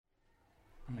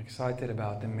I'm excited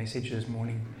about the message this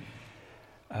morning.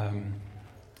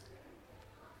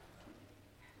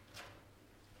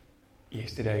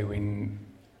 Yesterday, when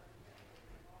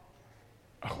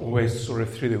always sort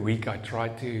of through the week, I try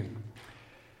to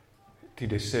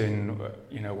discern,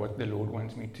 what the Lord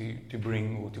wants me to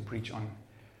bring or to preach on.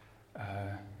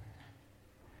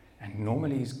 And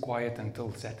normally He's quiet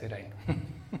until Saturday.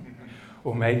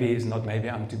 Or maybe He's not, maybe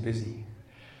I'm too busy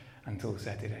until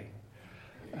Saturday.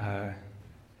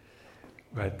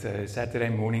 But Saturday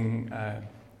morning, I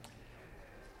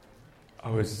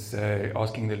was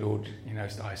asking the Lord,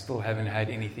 I still haven't had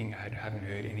anything, I haven't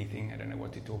heard anything, I don't know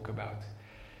what to talk about.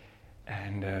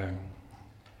 And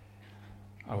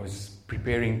I was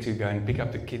preparing to go and pick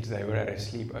up the kids. They were at a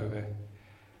sleepover.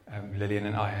 Lillian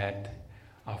and I had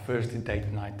our first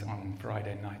date night on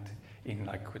Friday night in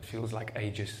what feels like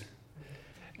ages.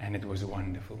 And it was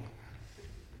wonderful.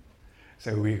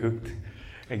 So we hooked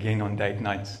again on date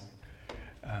nights.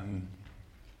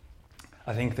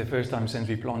 I think the first time since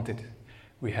we planted,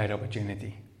 we had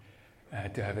opportunity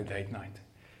to have a date night.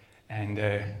 And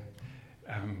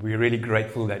we're really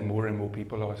grateful that more and more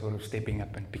people are sort of stepping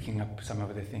up and picking up some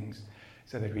of the things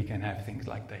so that we can have things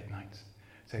like date nights.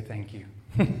 So thank you.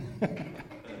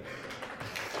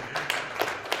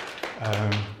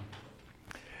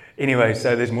 Anyway,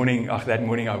 so that morning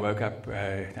I woke up,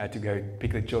 had to go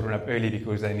pick the children up early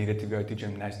because they needed to go to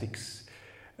gymnastics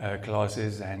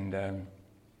classes, and the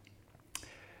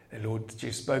Lord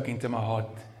just spoke into my heart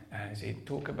and said,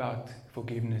 talk about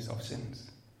forgiveness of sins.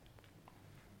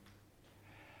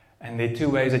 And there are two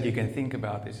ways that you can think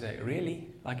about this.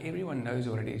 Really? Like everyone knows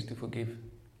what it is to forgive.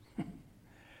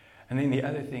 And then the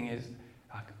other thing is,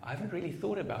 I haven't really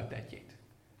thought about that yet.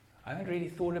 I haven't really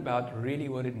thought about really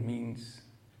what it means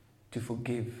to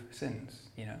forgive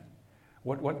sins,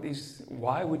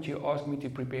 Why would you ask me to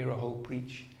prepare a whole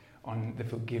preach on the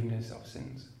forgiveness of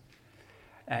sins?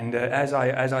 And as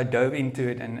I dove into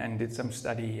it and did some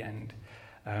study, and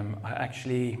I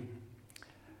actually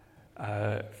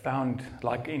found,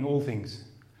 like in all things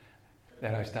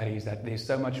that I study, is that there's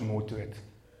so much more to it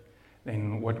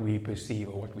than what we perceive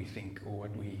or what we think or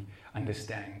what we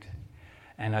understand.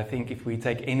 And I think if we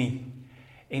take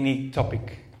any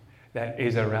topic that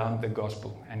is around the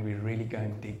gospel and we really go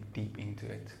and dig deep into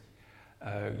it,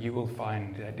 you will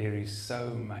find that there is so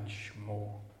much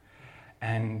more.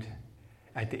 And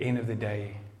at the end of the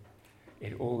day,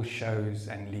 it all shows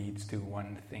and leads to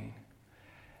one thing,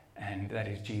 and that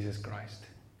is Jesus Christ.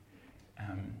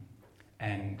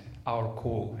 And our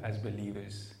call as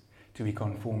believers to be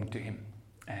conformed to Him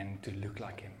and to look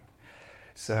like Him.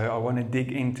 So I want to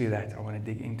dig into that. I want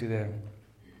to dig into the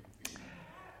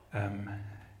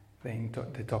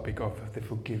topic of the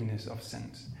forgiveness of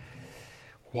sins.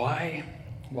 Why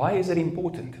is it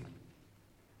important?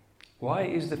 Why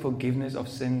is the forgiveness of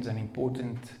sins an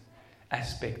important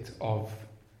aspect of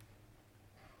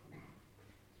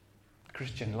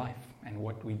Christian life and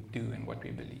what we do and what we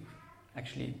believe?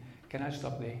 Actually, can I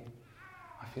stop there?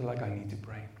 I feel like I need to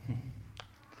pray.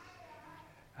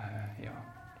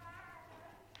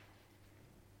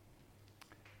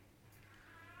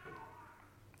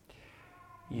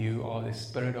 You are the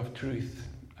Spirit of truth,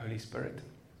 Holy Spirit.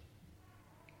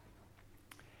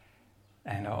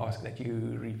 And I ask that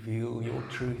you reveal your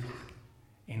truth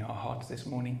in our hearts this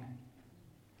morning.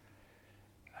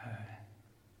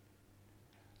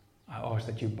 I ask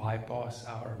that you bypass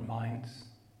our minds,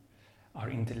 our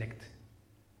intellect,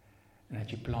 and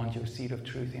that you plant your seed of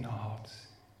truth in our hearts.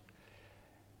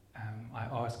 I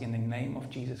ask in the name of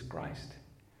Jesus Christ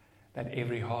that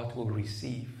every heart will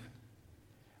receive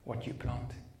what you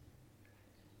plant,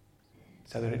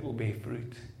 so that it will bear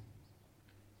fruit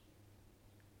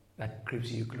that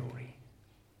gives you glory.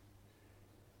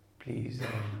 Please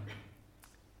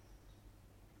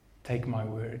take my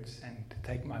words and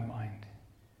take my mind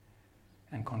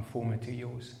and conform it to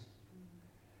yours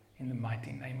in the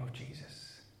mighty name of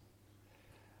Jesus.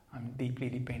 I'm deeply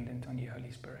dependent on you,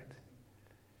 Holy Spirit.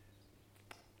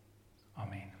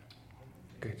 Amen.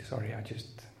 Good. Sorry, I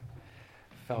just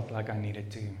felt like I needed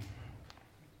to.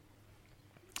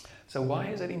 So why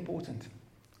is that important?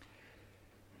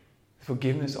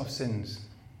 Forgiveness of sins.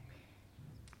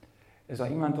 Is daar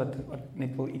iemand wat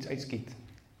net wil iets uitskiet?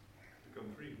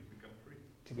 Become free.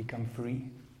 To become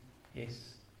free?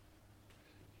 Yes.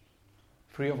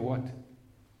 Free of what?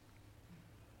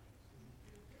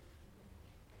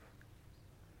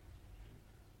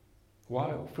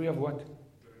 Why? Free of what?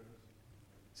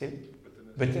 Say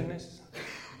bitterness.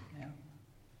 Yeah.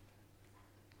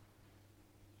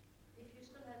 If you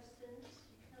still have sins,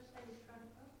 you cannot stand in front of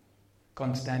God.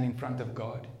 Can't stand in front of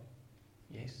God.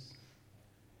 Yes.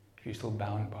 if you're still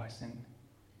bound by sin.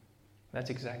 That's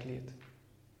exactly it.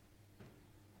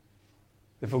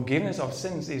 The forgiveness of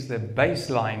sins is the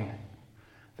baseline,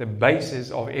 the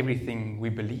basis of everything we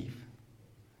believe.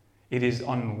 It is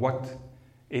on what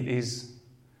it is.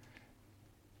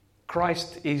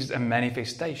 Christ is a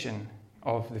manifestation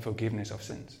of the forgiveness of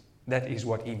sins. That is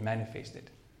what He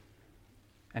manifested.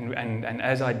 And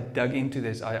as I dug into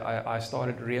this, I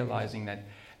started realizing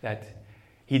that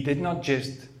He did not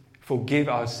just forgive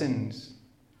our sins.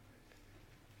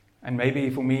 And maybe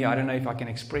for me, I don't know if I can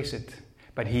express it,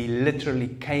 but He literally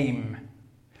came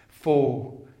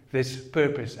for this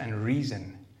purpose and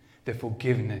reason, the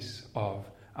forgiveness of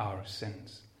our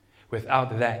sins.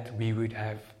 Without that, we would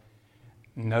have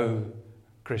no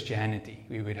Christianity.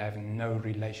 We would have no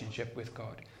relationship with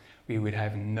God. We would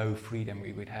have no freedom.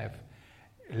 We would have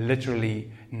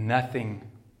literally nothing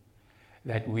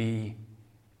that we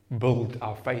build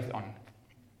our faith on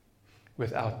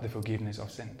without the forgiveness of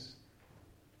sins.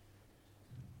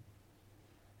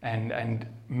 And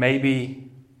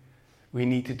maybe we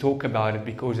need to talk about it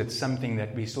because it's something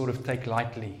that we sort of take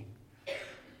lightly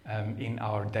in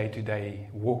our day-to-day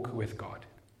walk with God.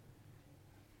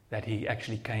 That He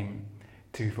actually came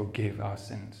to forgive our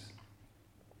sins.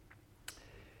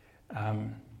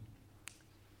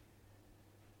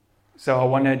 So I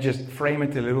want to just frame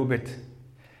it a little bit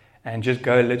and just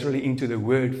go literally into the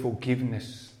word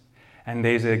forgiveness. And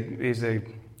there's a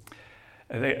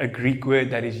Greek word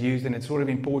that is used, and it's sort of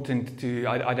important to.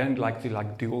 I don't like to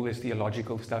do all this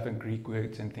theological stuff and Greek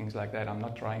words and things like that. I'm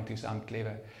not trying to sound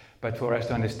clever, but for us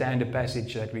to understand the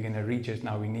passage that we're going to read just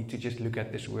now, we need to just look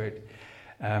at this word.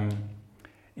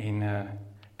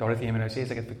 Dorothy het nou sê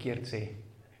as ek dit verkeerd sê.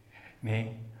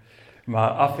 Nee. Maar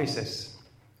aphesis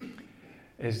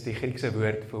is die Griekse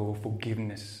woord vir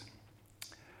forgiveness.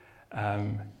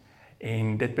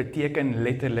 En dit beteken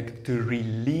letterlik to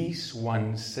release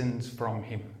one's sins from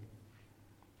him.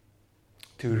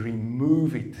 To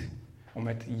remove it. Om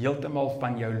dit heeltemal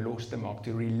van jou los te maak.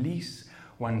 To release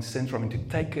one's sins from him. To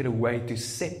take it away. To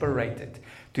separate it.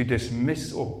 To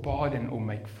dismiss or pardon or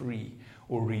make free.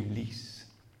 Or release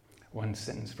one's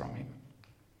sins from him.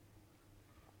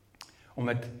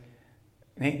 Omdat,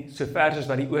 so ver as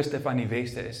wat die ooste van die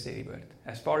weste is, sê die woord.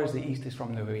 As far as the east is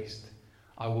from the west,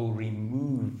 I will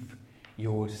remove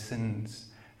your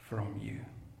sins from you.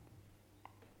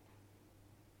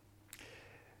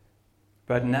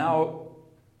 But now,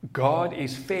 God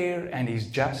is fair and He's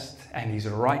just and He's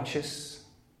righteous.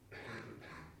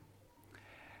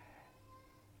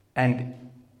 And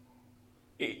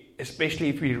especially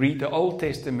if we read the Old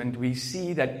Testament, we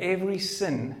see that every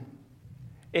sin,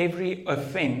 every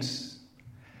offense,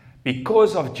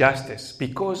 because of justice,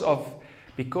 because of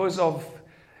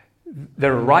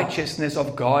the righteousness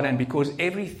of God, and because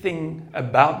everything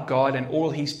about God and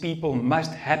all His people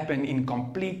must happen in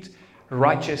complete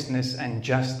righteousness and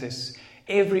justice,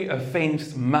 every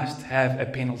offense must have a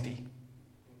penalty.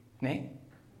 Nee?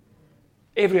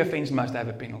 Every offense must have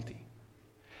a penalty.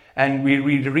 And we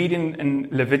read in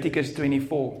Leviticus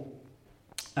 24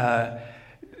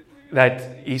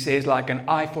 that He says like an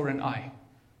eye for an eye,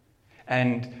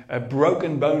 and a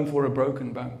broken bone for a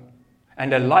broken bone,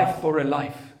 and a life for a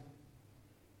life.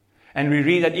 And we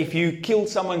read that if you kill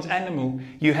someone's animal,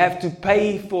 you have to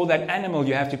pay for that animal.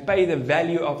 You have to pay the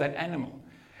value of that animal.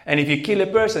 And if you kill a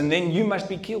person, then you must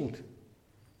be killed.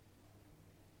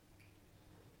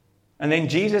 And then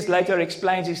Jesus later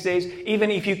explains, He says,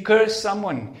 even if you curse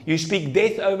someone, you speak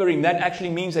death over him, that actually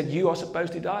means that you are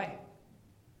supposed to die.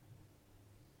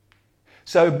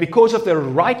 So because of the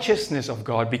righteousness of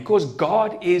God, because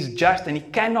God is just and He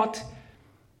cannot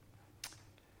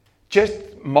just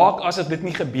maak asof dit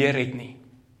nie gebeur het nie,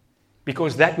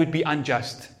 because that would be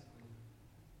unjust.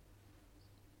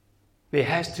 There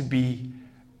has to be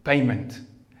payment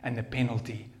and the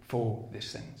penalty for the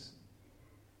sins.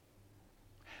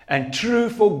 And true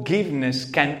forgiveness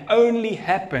can only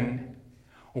happen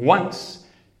once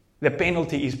the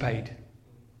penalty is paid.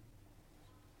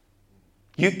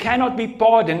 You cannot be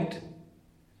pardoned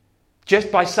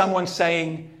just by someone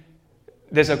saying,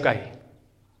 "That's okay.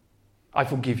 I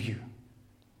forgive you."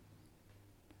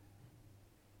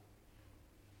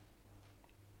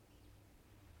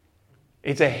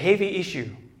 It's a heavy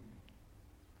issue.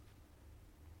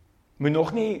 Moet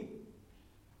nog nie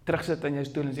terugsit in jou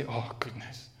stoel en sê, "Oh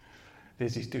goodness,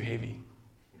 this is too heavy."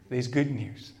 There's good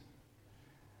news.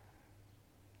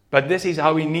 But this is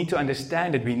how we need to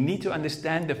understand it. We need to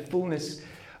understand the fullness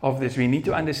of this. We need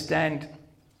to understand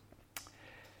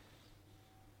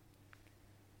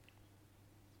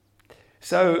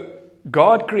so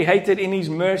God created in His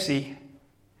mercy,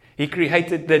 He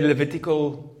created the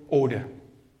Levitical order.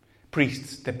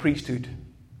 priests, the priesthood.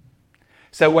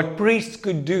 So what priests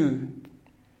could do,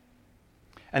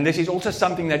 and this is also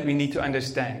something that we need to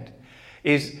understand,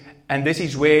 and this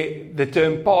is where the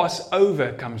term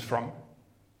Passover comes from,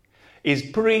 is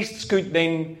priests could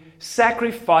then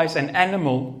sacrifice an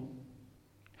animal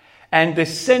and the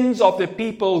sins of the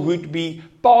people would be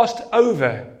passed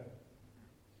over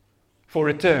for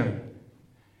a term,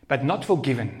 but not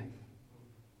forgiven.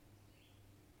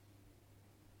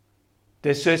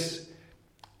 Dis soos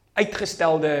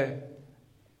uitgestelde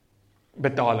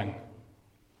betaling.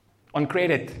 On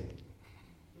credit.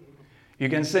 You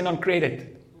can sin on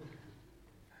credit.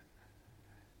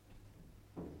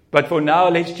 But for now,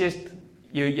 let's just,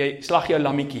 jy slag jou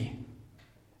lammetjie.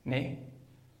 Nee?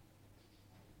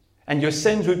 And your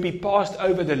sins would be passed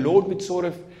over. The Lord would sort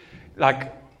of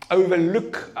like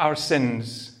overlook our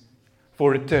sins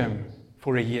for a term,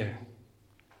 for a year.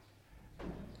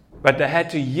 But they had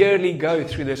to yearly go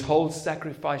through this whole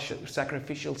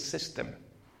sacrificial system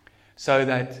so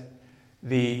that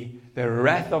the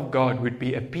wrath of God would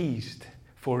be appeased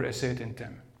for a certain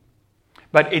term.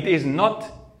 But it is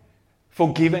not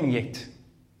forgiven yet.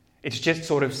 It's just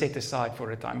sort of set aside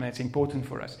for a time, and it's important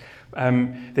for us.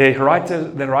 The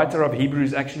writer of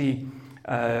Hebrews actually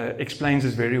explains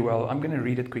this very well. I'm going to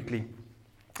read it quickly.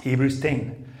 Hebrews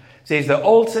 10 says, the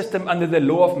old system under the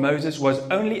law of Moses was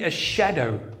only a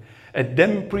shadow, a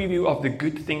dim preview of the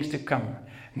good things to come,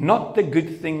 not the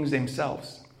good things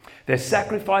themselves. The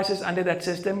sacrifices under that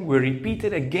system were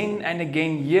repeated again and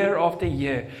again, year after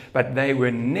year, but they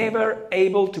were never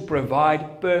able to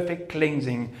provide perfect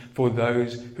cleansing for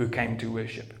those who came to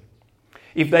worship.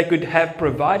 If they could have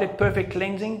provided perfect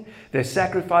cleansing, their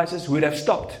sacrifices would have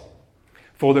stopped,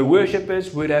 for the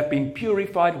worshippers would have been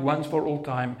purified once for all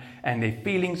time, and their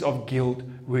feelings of guilt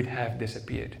would have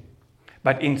disappeared.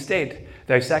 But instead,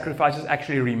 those sacrifices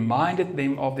actually reminded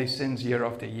them of their sins year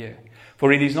after year.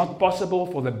 For it is not possible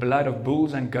for the blood of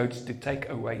bulls and goats to take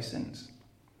away sins.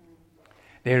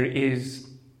 That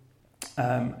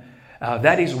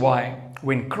is why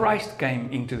when Christ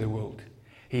came into the world,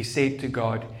 he said to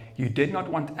God, you did not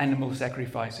want animal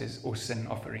sacrifices or sin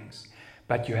offerings,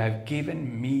 but you have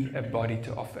given me a body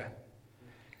to offer.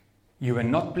 You were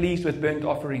not pleased with burnt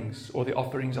offerings or the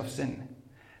offerings of sin.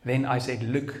 Then I said,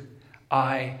 look,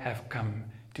 I have come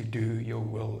to do your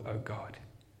will, O God,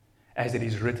 as it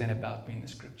is written about me in the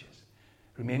scriptures.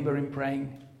 Remember him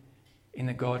praying in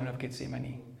the Garden of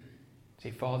Gethsemane.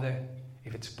 Say, Father,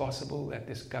 if it's possible, let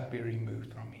this cup be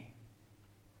removed from me.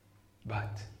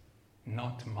 But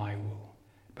not my will,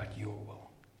 but your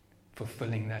will.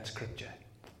 Fulfilling that scripture.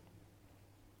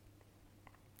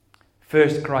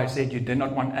 First, Christ said, you did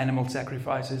not want animal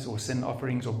sacrifices or sin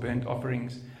offerings or burnt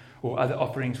offerings or other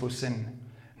offerings for sin,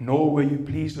 nor were you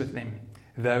pleased with them,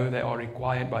 though they are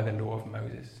required by the law of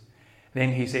Moses.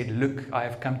 Then he said, look, I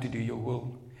have come to do your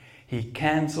will. He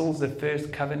cancels the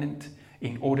first covenant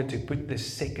in order to put the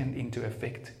second into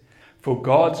effect. For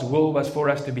God's will was for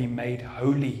us to be made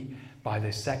holy by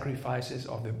the sacrifices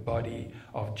of the body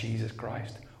of Jesus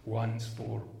Christ once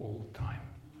for all time.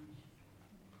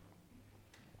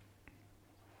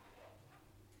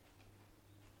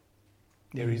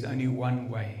 There is only one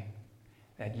way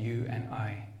that you and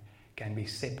I can be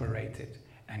separated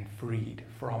and freed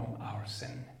from our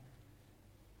sin.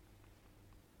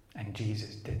 And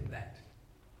Jesus did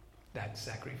that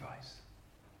sacrifice.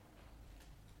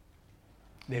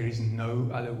 There is no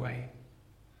other way.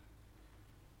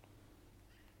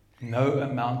 No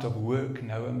amount of work,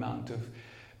 no amount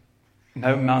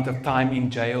of time in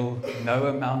jail, no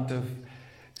amount of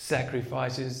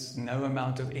sacrifices, no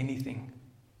amount of anything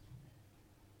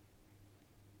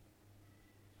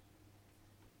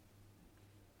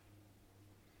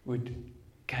would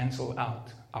cancel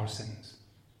out our sins.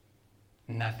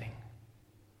 Nothing.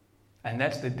 And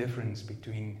that's the difference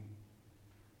between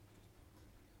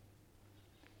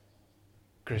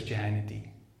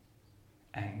Christianity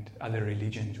and other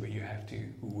religions, where you have to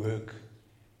work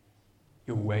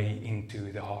your way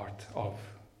into the heart of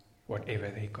whatever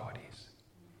their God is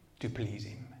to please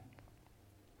him.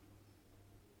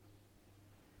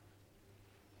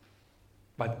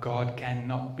 But God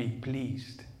cannot be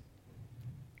pleased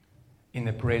in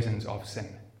the presence of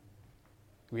sin.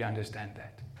 We understand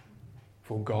that.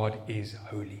 For God is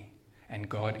holy, and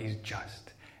God is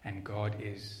just, and God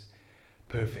is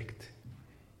perfect.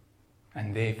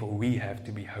 And therefore we have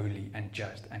to be holy and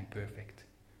just and perfect.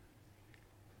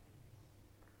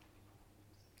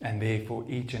 And therefore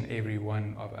each and every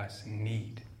one of us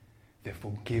need the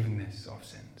forgiveness of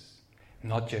sins,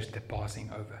 not just the passing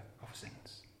over of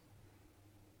sins.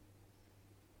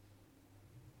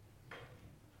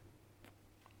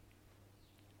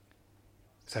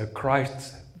 So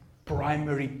Christ's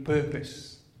primary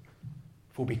purpose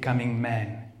for becoming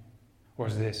man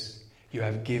was this: you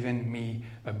have given me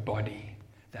a body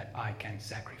that I can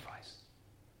sacrifice.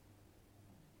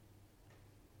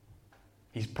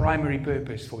 His primary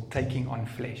purpose for taking on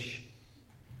flesh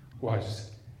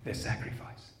was the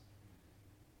sacrifice.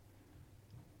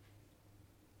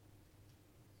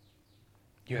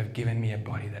 You have given me a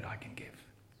body that I can give.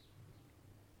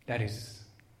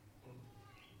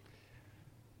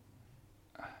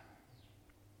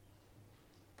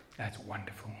 That's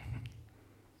wonderful.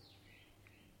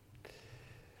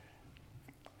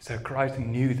 So Christ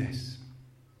knew this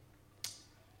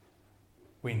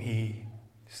when he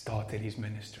started his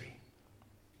ministry.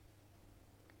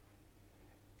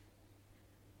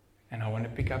 And I want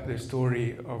to pick up the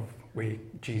story of where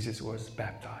Jesus was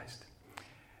baptized.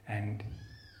 And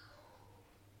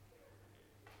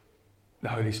the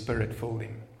Holy Spirit filled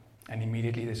him. And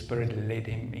immediately the Spirit led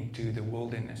him into the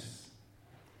wilderness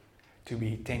to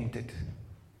be tempted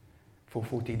for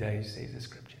 40 days, says the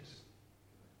Scriptures.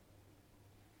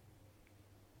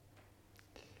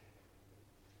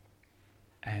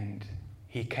 And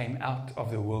he came out of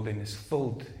the wilderness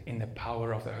filled in the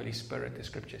power of the Holy Spirit, the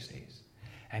Scripture says.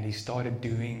 And he started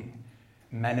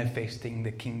manifesting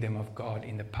the kingdom of God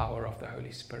in the power of the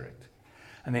Holy Spirit.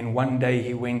 And then one day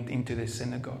he went into the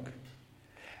synagogue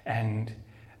and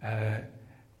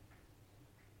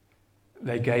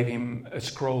they gave him a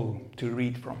scroll to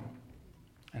read from.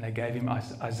 And they gave him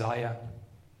Isaiah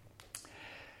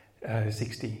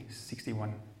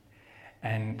 61.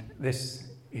 And this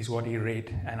is what he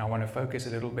read. And I want to focus a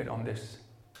little bit on this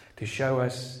to show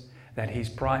us that his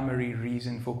primary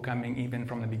reason for coming, even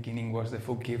from the beginning, was the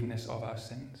forgiveness of our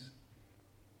sins.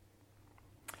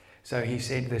 So he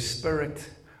said, "The Spirit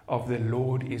of the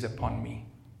Lord is upon me,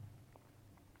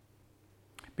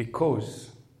 because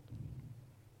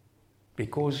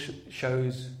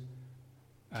shows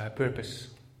purpose.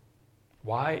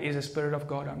 Why is the Spirit of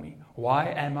God on me? Why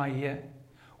am I here?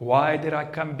 Why did I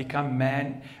become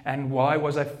man? And why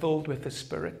was I filled with the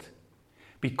Spirit?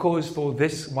 Because for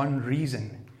this one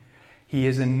reason, He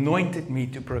has anointed me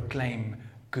to proclaim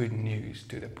good news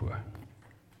to the poor."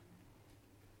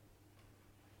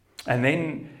 And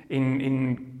then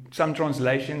in some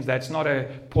translations, that's not a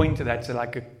pointer, that's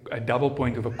like a double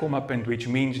point of a comma point, which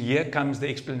means here comes the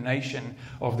explanation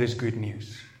of this good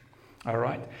news. All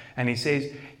right? And he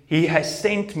says, "He has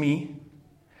sent me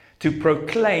to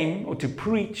proclaim or to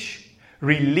preach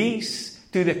release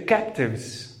to the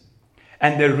captives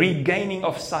and the regaining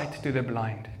of sight to the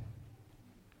blind,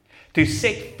 to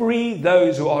set free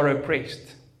those who are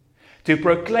oppressed, to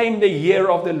proclaim the year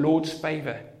of the Lord's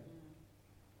favor."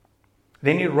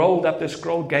 Then he rolled up the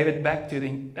scroll, gave it back to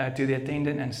the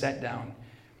attendant and sat down.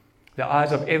 The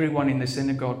eyes of everyone in the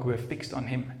synagogue were fixed on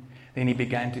him. Then he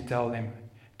began to tell them,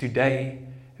 "Today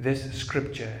this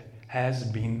scripture has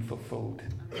been fulfilled,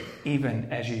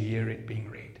 even as you hear it being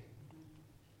read."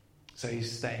 So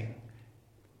he's saying,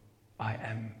 "I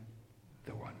am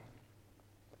the one."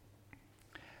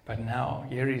 But now,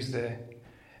 here is the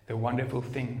wonderful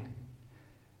thing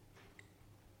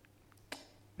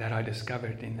that I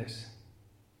discovered in this,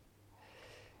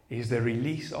 is the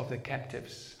release of the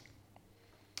captives.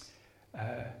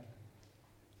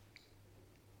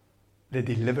 The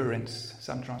deliverance,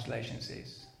 some translation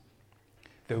says.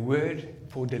 The word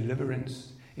for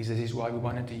deliverance this is why we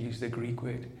wanted to use the Greek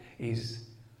word, is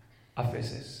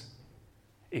aphesis,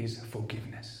 is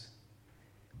forgiveness.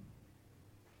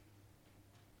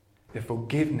 The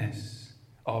forgiveness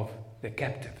of the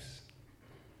captives.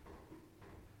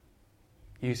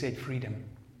 You said freedom.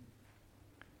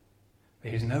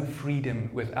 There is no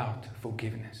freedom without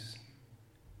forgiveness.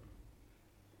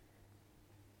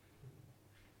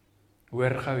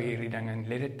 Hoor gou hierdie ding and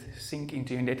let it sink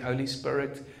into you, and let Holy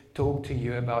Spirit talk to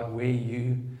you about where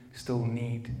you still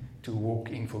need to walk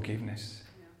in forgiveness.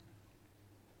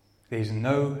 There's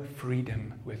no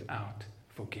freedom without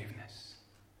forgiveness.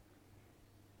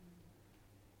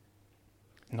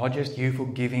 Not just you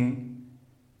forgiving,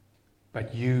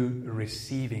 but you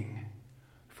receiving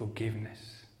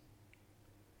forgiveness.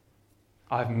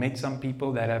 I've met some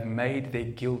people that have made their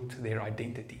guilt their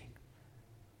identity.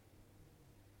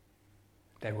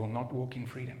 They will not walk in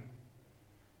freedom.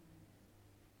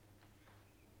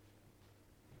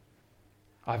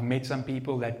 I've met some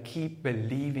people that keep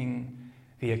believing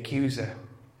the accuser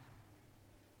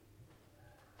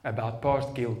about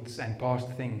past guilt and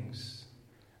past things,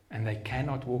 and they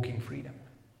cannot walk in freedom.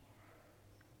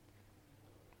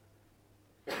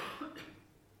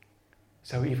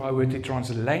 So if I were to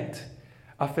translate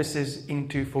aphesis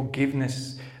into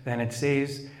forgiveness, then it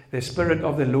says The Spirit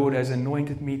of the Lord has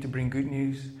anointed me to bring good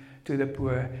news to the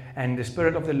poor, and the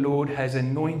Spirit of the Lord has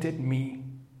anointed me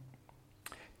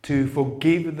to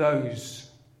forgive those,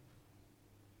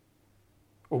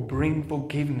 or bring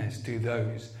forgiveness to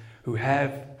those who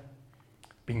have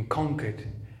been conquered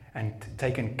and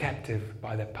taken captive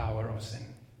by the power of sin.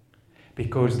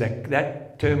 Because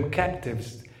that term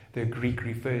captives, the Greek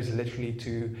refers literally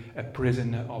to a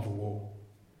prisoner of war.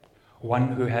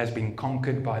 One who has been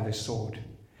conquered by the sword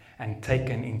and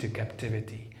taken into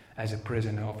captivity as a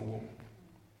prisoner of war.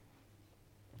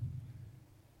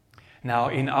 Now,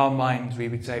 in our minds, we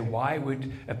would say, why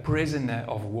would a prisoner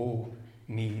of war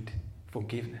need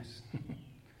forgiveness?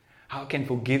 How can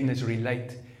forgiveness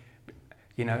relate?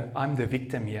 You know, I'm the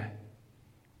victim here.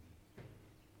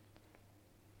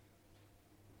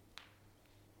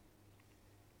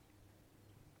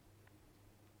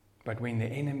 But when the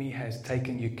enemy has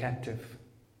taken you captive,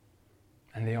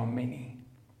 and there are many,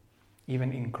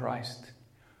 even in Christ,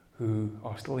 who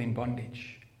are still in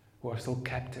bondage, who are still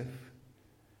captive,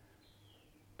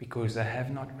 because they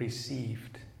have not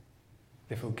received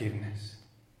the forgiveness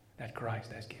that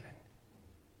Christ has given.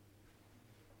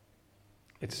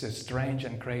 It's a strange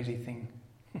and crazy thing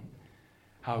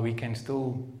how we can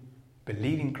still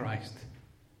believe in Christ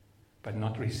but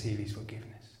not receive His forgiveness.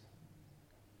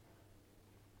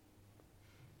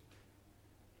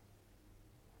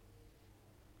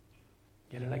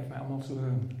 Julle lyk vir my almal so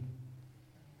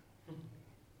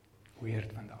weird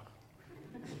vandag.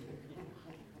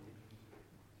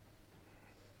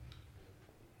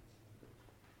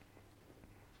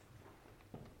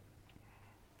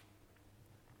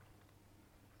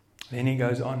 Then he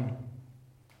goes on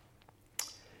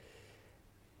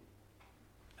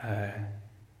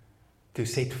to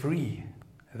set free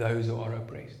those who are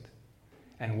oppressed.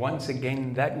 And once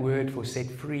again, that word for set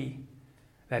free,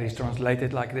 that is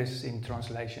translated like this in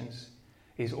translations,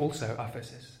 is also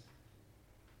aphesis.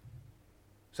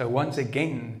 So once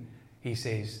again, he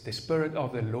says, the Spirit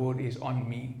of the Lord is on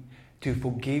me to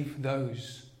forgive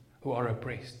those who are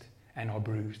oppressed and are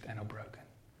bruised and are broken.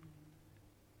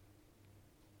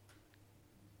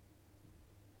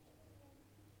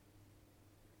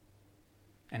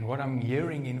 And what I'm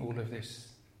hearing in all of this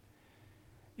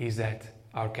is that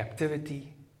our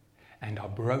captivity and our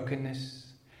brokenness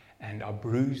and our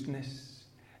bruisedness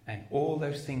and all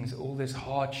those things, all these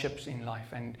hardships in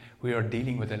life, and we are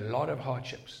dealing with a lot of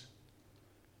hardships,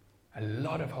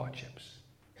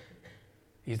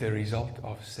 is the result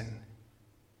of sin.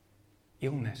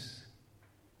 Illness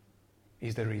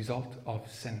is the result of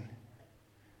sin.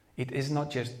 It is not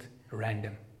just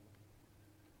random.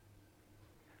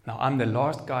 Now, I'm the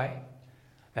last guy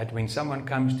that when someone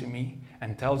comes to me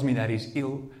and tells me that he's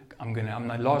ill, I'm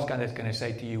the last guy that's going to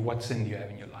say to you, what sin do you have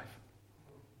in your life?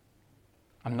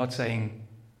 I'm not saying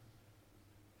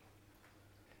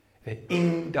the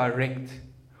indirect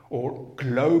or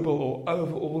global or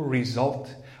overall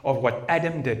result of what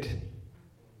Adam did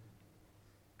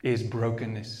is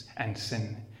brokenness and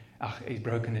sin. Is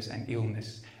brokenness and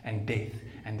illness and death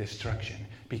and destruction.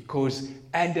 Because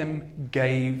Adam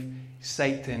gave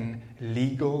Satan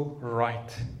legal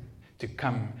right to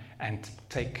come and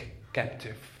take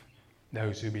captive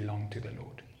those who belong to the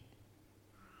Lord.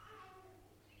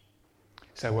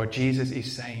 So what Jesus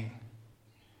is saying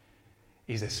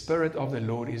is the Spirit of the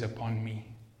Lord is upon me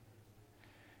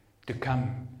to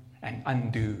come and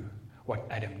undo what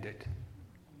Adam did.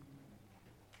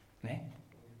 Ne?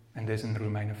 And this in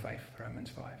Romans 5.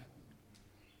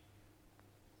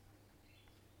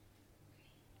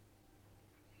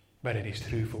 But it is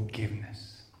through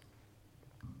forgiveness.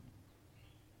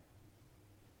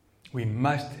 We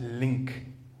must link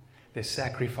the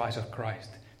sacrifice of Christ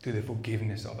to the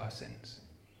forgiveness of our sins.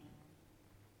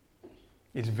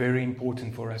 It's very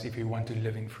important for us if you want to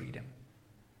live in freedom.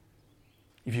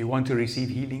 If you want to receive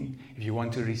healing, if you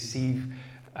want to receive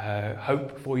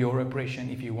hope for your oppression,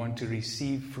 if you want to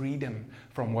receive freedom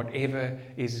from whatever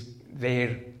is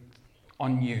there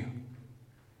on you,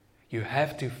 you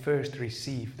have to first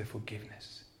receive the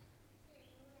forgiveness.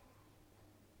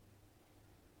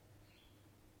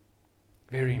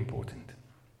 Very important.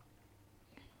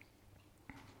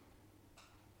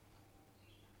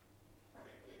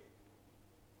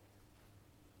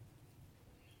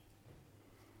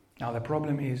 Now the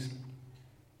problem is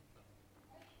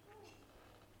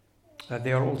that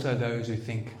there are also those who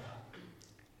think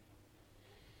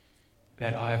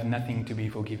that I have nothing to be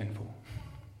forgiven for.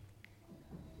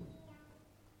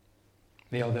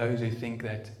 There are those who think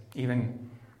that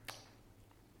even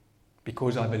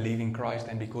because I believe in Christ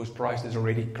and because Christ has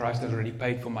already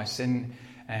paid for my sin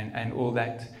and all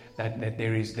that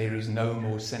there is no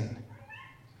more sin.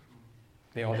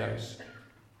 There are those.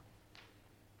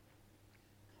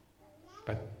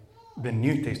 But the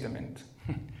New Testament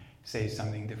says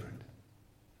something different.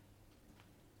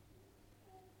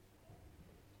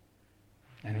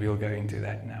 And we'll go into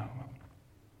that now.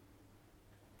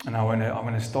 And I want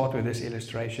to start with this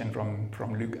illustration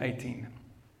from Luke 18.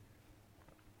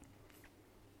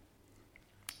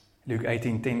 Luke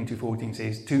 18:10-14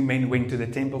 says, 2 men went to the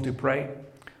temple to pray.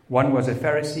 One was a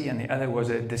Pharisee and the other was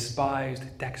a despised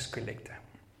tax collector.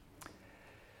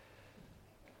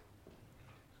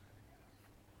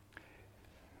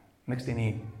 Niks teen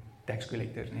nie tax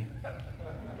collectors nie.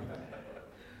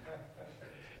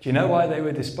 Do you know why they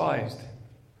were despised?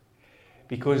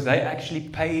 Because they actually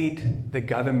paid the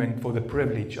government for the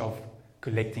privilege of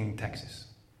collecting taxes.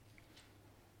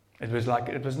 It was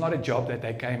not a job that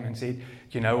they came and said,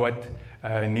 you know what,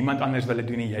 niemand anders wil dit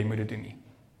doen nie, jy moet dit doen nie.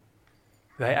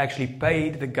 They actually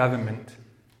paid the government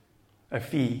a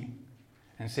fee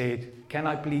and said, can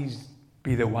I please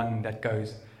be the one that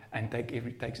goes and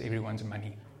takes everyone's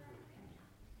money?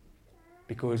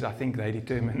 Because I think they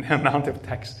determine the amount of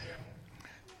tax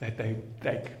that they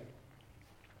take.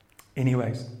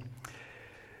 Anyways,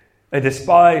 a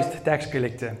despised tax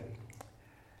collector.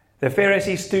 The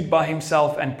Pharisee stood by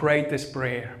himself and prayed this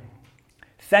prayer.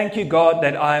 Thank you, God,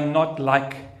 that I am not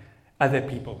like other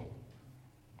people.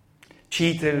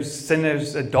 Cheaters,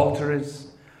 sinners, adulterers.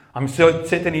 I'm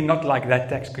certainly not like that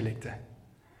tax collector.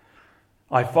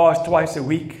 I fast twice a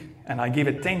week and I give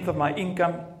 1/10 of my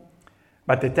income.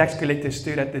 But the tax collector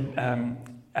stood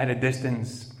at a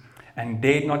distance and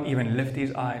dared not even lift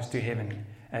his eyes to heaven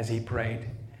as he prayed.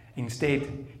 Instead,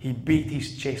 he beat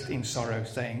his chest in sorrow,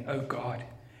 saying, "Oh God,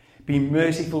 be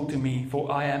merciful to me,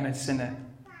 for I am a sinner."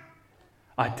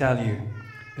 I tell you,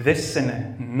 this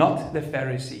sinner, not the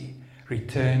Pharisee,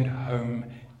 returned home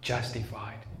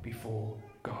justified before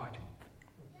God.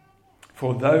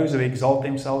 For those who exalt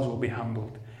themselves will be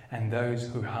humbled, and those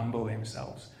who humble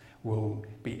themselves will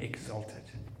be exalted.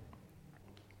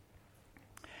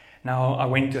 Now, I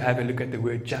went to have a look at the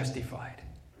word justified.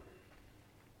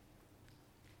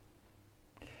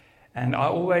 And I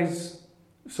always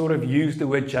sort of use the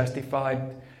word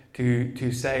justified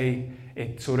to say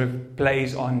it sort of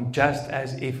plays on just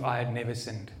as if I had never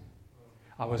sinned.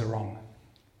 I was wrong.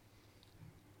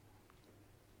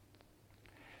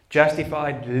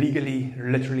 Justified legally,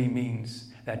 literally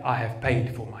means that I have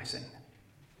paid for my sin.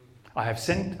 I have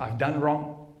sinned, I've done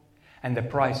wrong, and the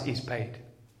price is paid.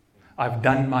 I've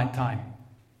done my time.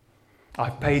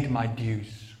 I've paid my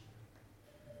dues.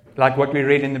 Like what we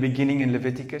read in the beginning in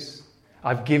Leviticus,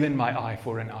 I've given my eye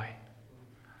for an eye.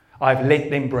 I've let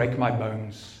them break my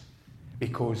bones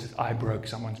because I broke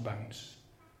someone's bones.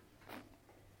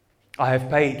 I have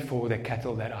paid for the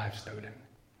cattle that I have stolen.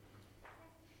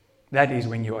 That is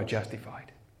when you are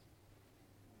justified.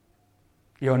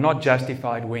 You are not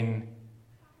justified when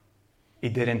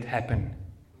it didn't happen.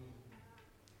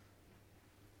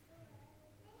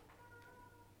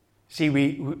 See,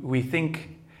 we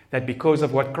think that because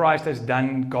of what Christ has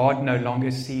done, God no longer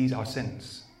sees our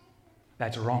sins.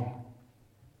 That's wrong.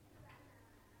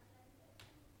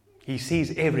 He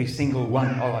sees every single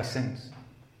one of our sins.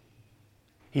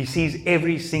 He sees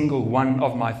every single one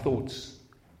of my thoughts.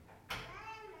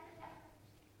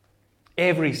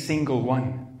 Every single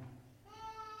one.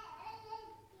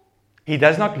 He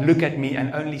does not look at me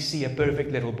and only see a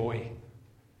perfect little boy.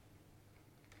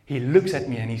 He looks at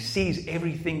me and he sees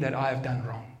everything that I have done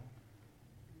wrong.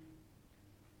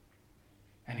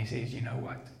 And he says, you know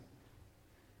what?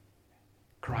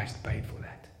 Christ paid for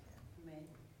that. Amen.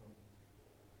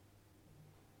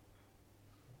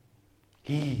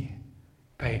 He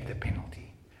paid the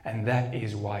penalty. And that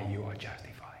is why you are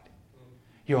justified.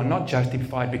 You are not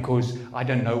justified because I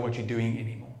don't know what you're doing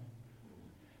anymore.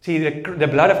 See, the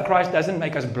blood of Christ doesn't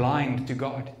make us blind to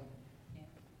God.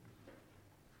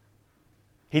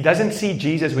 He doesn't see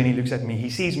Jesus when he looks at me. He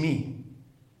sees me.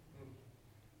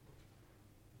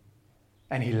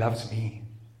 And he loves me.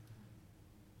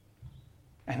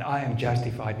 And I am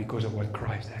justified because of what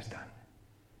Christ has done.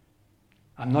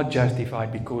 I'm not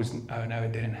justified because, oh no,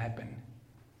 it didn't happen.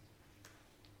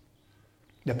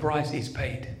 The price is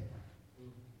paid.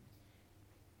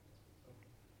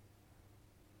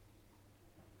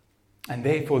 And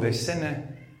therefore the sinner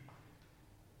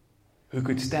who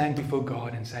could stand before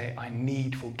God and say, I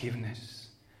need forgiveness,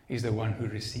 is the one who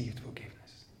received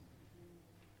forgiveness.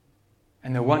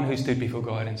 And the one who stood before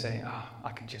God and say,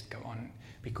 I can just go on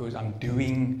because I'm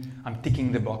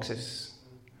ticking the boxes.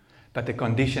 But the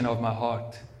condition of my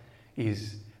heart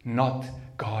is not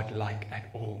God-like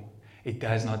at all. It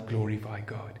does not glorify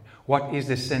God. What is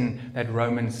the sin that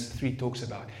Romans 3 talks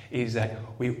about? Is that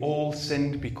we all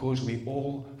sinned because we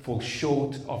all fall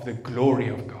short of the glory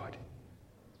of God.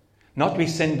 Not we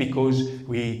sinned because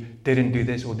we didn't do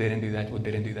this or didn't do that or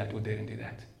didn't do that or didn't do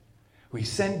that. We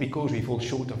sin because we fall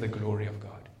short of the glory of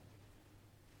God.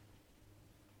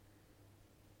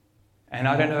 And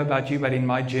I don't know about you, but in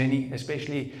my journey,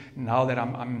 especially now that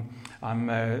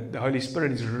the Holy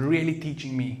Spirit is really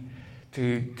teaching me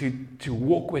to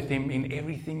walk with Him in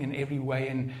everything and every way,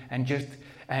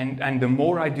 and the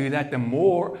more I do that, the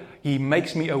more He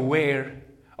makes me aware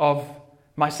of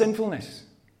my sinfulness.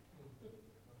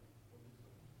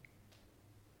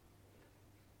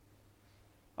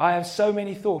 I have so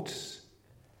many thoughts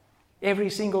every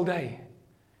single day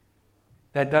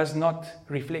that does not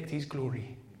reflect His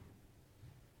glory.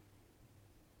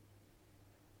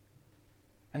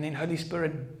 And then Holy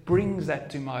Spirit brings that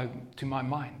to my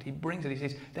mind. He brings it. He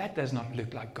says, that does not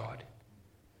look like God.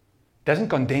 Doesn't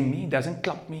condemn me. He doesn't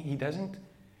club me.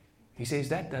 He says,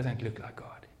 that doesn't look like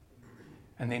God.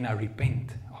 And then I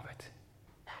repent of it.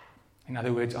 In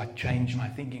other words, I change my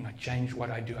thinking. I change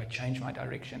what I do. I change my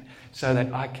direction so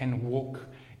that I can walk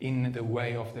in the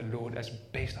way of the Lord as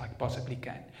best I possibly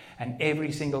can. And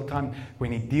every single time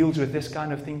when He deals with this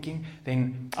kind of thinking,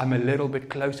 then I'm a little bit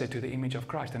closer to the image of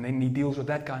Christ. And then He deals with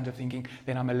that kind of thinking,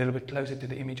 then I'm a little bit closer to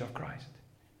the image of Christ.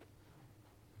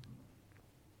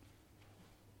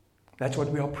 That's what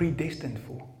we are predestined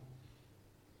for.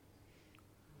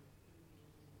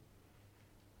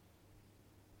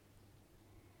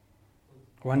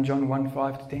 1 John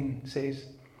 1:5-10 says,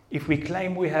 if we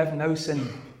claim we have no sin,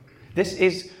 this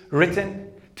is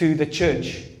written to the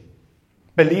church,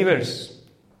 believers,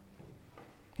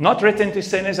 not written to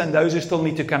sinners and those who still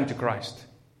need to come to Christ.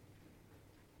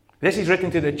 This is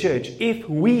written to the church. If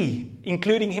we,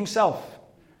 including Himself,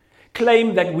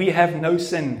 claim that we have no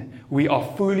sin, we are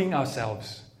fooling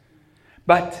ourselves.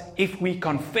 But if we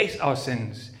confess our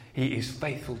sins, He is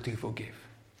faithful to forgive.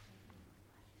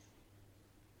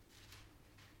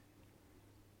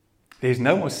 There's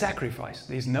no more sacrifice.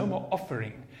 There's no more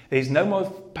offering. There's no more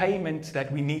payment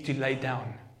that we need to lay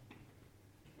down.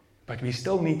 But we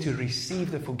still need to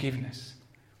receive the forgiveness.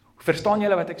 Verstaan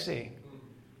julle wat ek sê?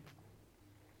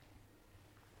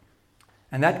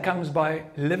 And that comes by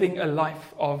living a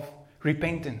life of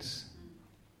repentance.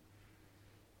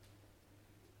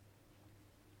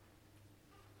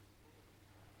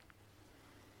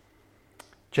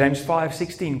 James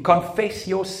 5:16, confess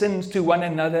your sins to one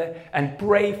another and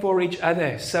pray for each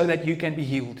other so that you can be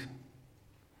healed.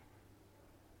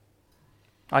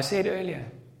 I said earlier,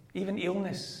 even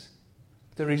illness,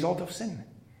 the result of sin.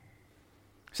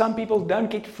 Some people don't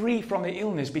get free from the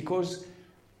illness because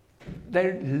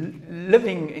they're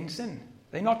living in sin.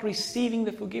 They're not receiving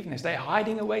the forgiveness. They're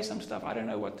hiding away some stuff. I don't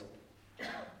know what.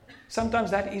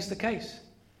 Sometimes that is the case.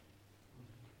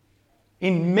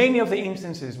 In many of the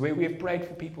instances where we have prayed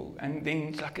for people and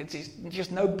then it's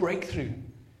just no breakthrough.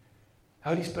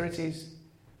 Holy Spirit says,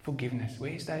 forgiveness.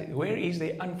 Where is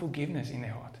there unforgiveness in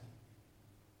their heart?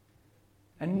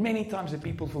 And many times the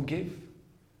people forgive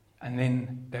and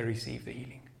then they receive the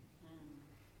healing.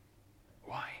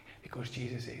 Why? Because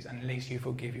Jesus says, unless you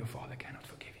forgive, your Father cannot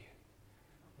forgive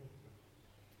you.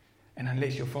 And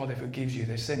unless your Father forgives you,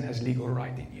 the sin has legal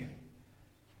right in you.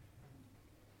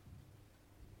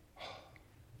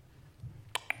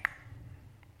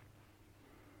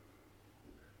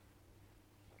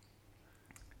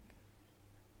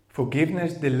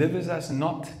 Forgiveness delivers us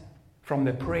not from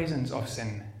the presence of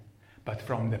sin, but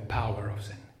from the power of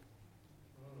sin.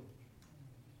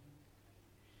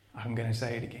 I'm going to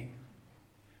say it again.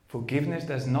 Forgiveness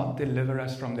does not deliver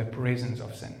us from the presence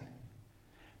of sin,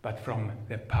 but from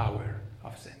the power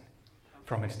of sin,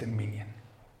 from its dominion.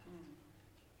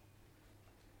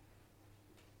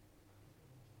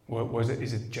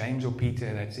 Is it James or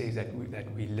Peter that says that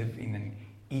we live in an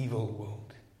evil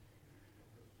world?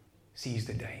 Seize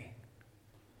the day.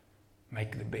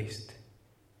 Make the best.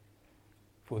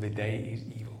 For the day is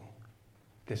evil.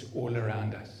 It is all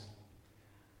around us.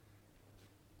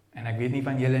 En ek weet nie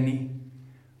van julle nie,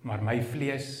 maar my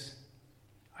vlees,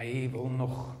 hy wil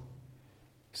nog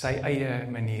sy eie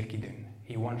maniertjie doen.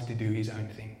 He wants to do his own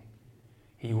thing.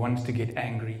 He wants to get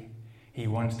angry. He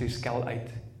wants to skel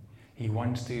uit. He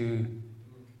wants to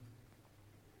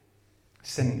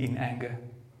sin in anger.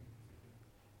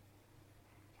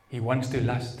 He wants to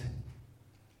lust.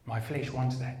 My flesh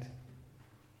wants that.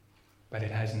 But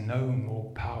it has no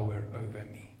more power over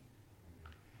me.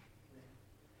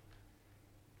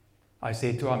 I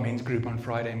said to our men's group on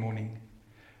Friday morning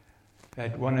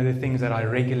that one of the things that I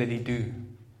regularly do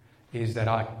is that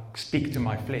I speak to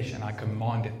my flesh and I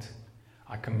command it.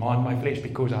 I command my flesh,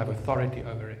 because I have authority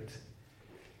over it,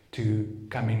 to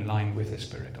come in line with the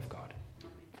Spirit of God.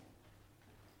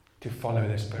 To follow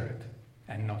the Spirit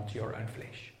and not your own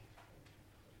flesh.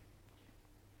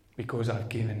 Because I've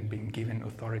been given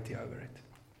authority over it.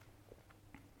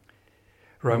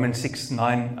 Romans 6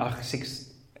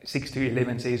 to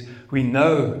 11 says, we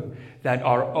know that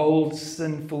our old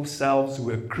sinful selves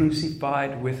were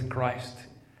crucified with Christ,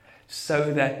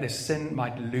 so that the sin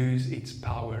might lose its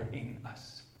power in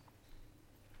us.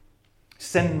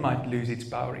 Sin might lose its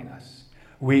power in us.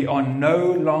 We are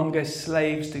no longer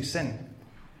slaves to sin.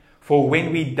 For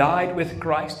when we died with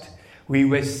Christ, we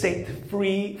were set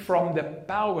free from the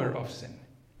power of sin.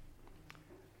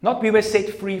 Not we were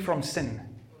set free from sin.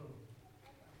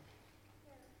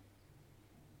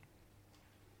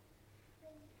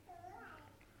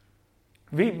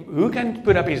 Who can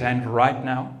put up his hand right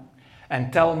now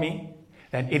and tell me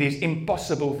that it is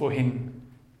impossible for him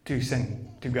to sin,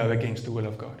 to go against the will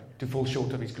of God, to fall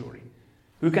short of his glory?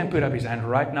 Who can put up his hand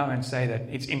right now and say that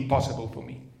it's impossible for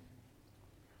me?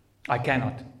 I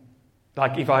cannot.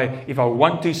 Like if I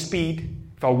want to speed,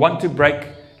 if I want to brake,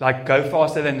 like go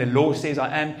faster than the law says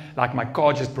I am, like my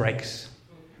car just brakes.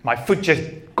 My foot just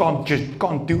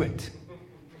can't do it.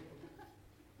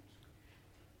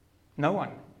 No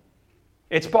one.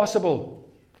 It's possible.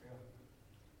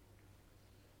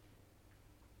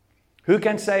 Who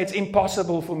can say it's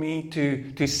impossible for me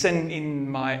to sin in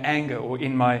my anger or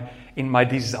in my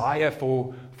desire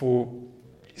for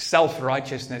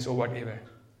self-righteousness or whatever?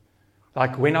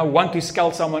 Like when I want to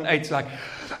scald someone, it's like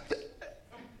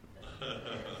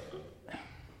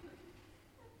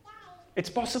it's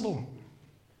possible.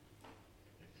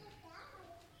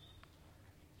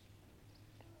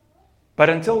 But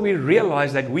until we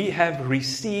realize that we have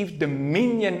received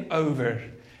dominion over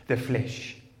the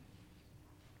flesh.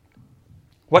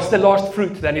 What's the last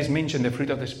fruit that is mentioned, the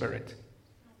fruit of the Spirit?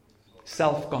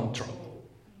 Self-control.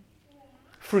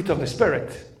 Fruit of the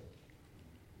Spirit.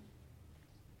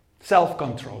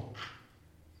 Self-control.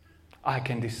 I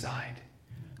can decide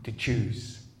to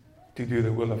choose to do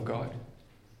the will of God,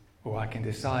 or I can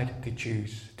decide to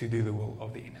choose to do the will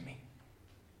of the enemy.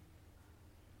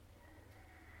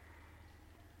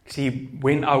 See,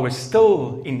 when I was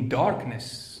still in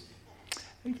darkness,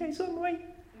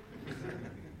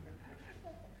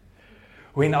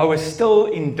 when I was still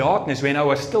in darkness, when I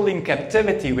was still in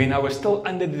captivity, when I was still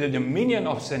under the dominion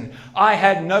of sin, I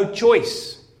had no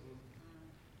choice.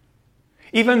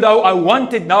 Even though I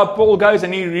wanted, now Paul goes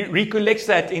and he recollects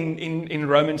that in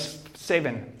Romans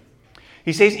 7.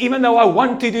 He says, even though I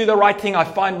want to do the right thing, I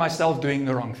find myself doing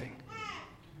the wrong thing.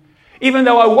 Even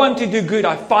though I want to do good,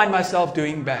 I find myself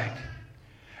doing bad.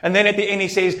 And then at the end he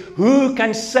says, who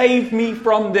can save me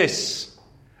from this?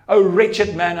 Oh,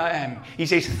 wretched man I am. He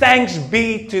says, thanks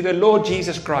be to the Lord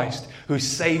Jesus Christ, who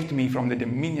saved me from the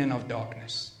dominion of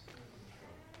darkness.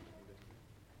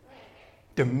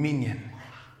 Dominion.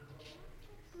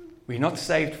 We're not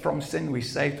saved from sin, we're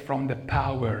saved from the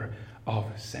power of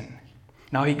sin.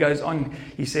 Now he goes on,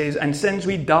 he says, and since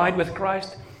we died with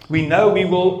Christ, we know we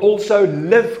will also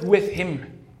live with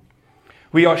him.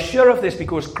 We are sure of this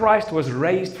because Christ was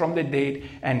raised from the dead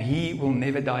and he will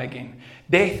never die again.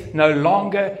 Death no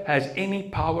longer has any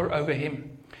power over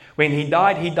him. When he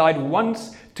died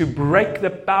once to break the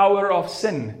power of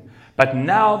sin. But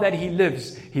now that he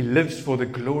lives for the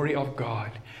glory of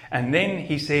God. And then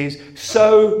he says,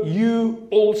 so you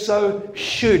also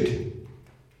should.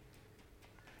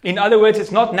 In other words,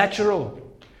 it's not natural.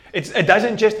 It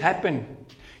doesn't just happen.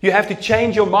 You have to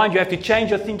change your mind. You have to change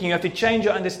your thinking. You have to change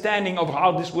your understanding of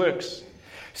how this works.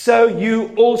 So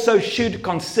you also should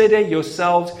consider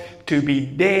yourselves to be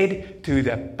dead to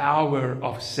the power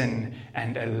of sin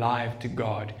and alive to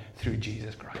God through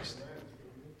Jesus Christ.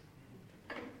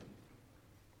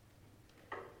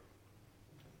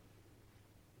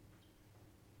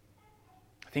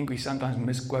 I think we sometimes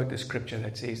misquote the scripture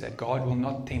that says that God will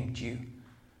not tempt you.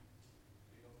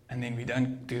 And then we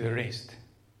don't do the rest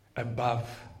above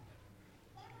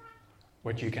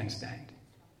what you can stand.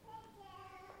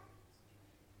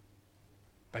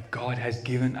 But God has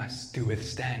given us to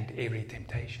withstand every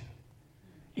temptation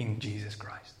in Jesus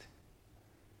Christ.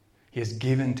 He has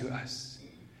given to us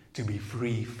to be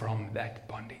free from that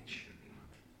bondage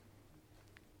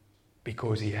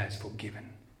because He has forgiven.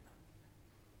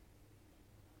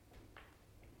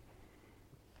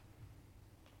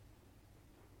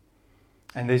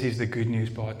 And this is the good news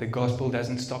part. The gospel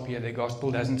doesn't stop here. The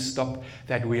gospel doesn't stop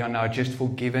that we are now just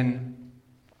forgiven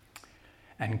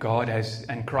and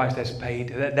Christ has paid.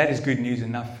 That is good news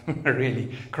enough,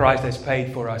 really. Christ has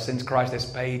paid for our sins. Christ has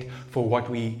paid for what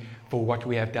we for what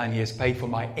we have done. He has paid for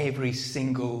my every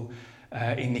single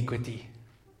iniquity.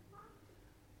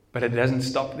 But it doesn't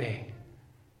stop there.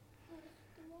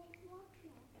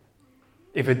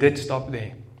 If it did stop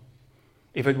there,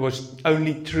 if it was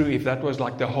only true, if that was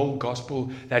like the whole gospel,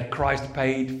 that Christ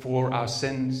paid for our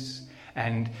sins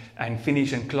and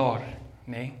finish and klaar,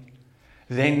 nee?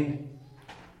 Then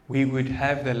we would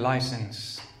have the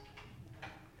license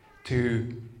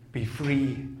to be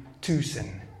free to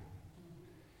sin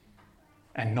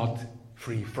and not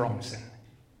free from sin.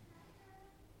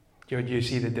 Do you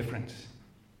see the difference?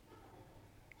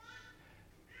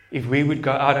 If we would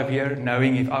go out of here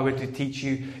knowing, if I were to teach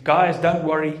you, guys, don't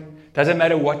worry, doesn't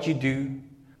matter what you do,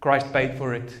 Christ paid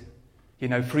for it. You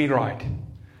know, free ride.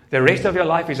 The rest of your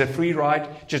life is a free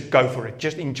ride. Just go for it.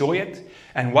 Just enjoy it.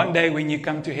 And one day when you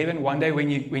come to heaven, one day when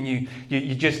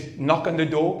you just knock on the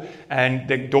door and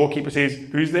the doorkeeper says,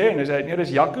 who's there? And they say,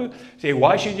 it's Jaco. Say,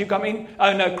 why should you come in?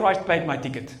 Oh no, Christ paid my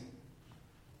ticket.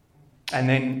 And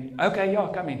then, okay, yeah,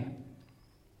 come in.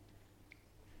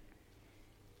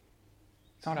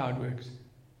 It's not how it works.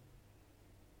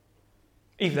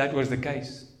 If that was the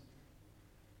case,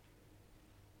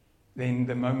 then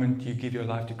the moment you give your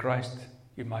life to Christ,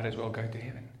 you might as well go to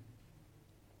heaven.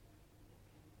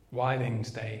 Why then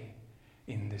stay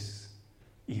in this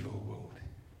evil world?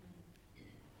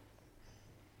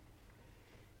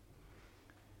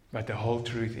 But the whole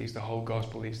truth is, the whole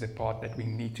gospel is the part that we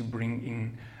need to bring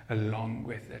in along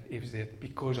with it, is that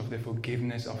because of the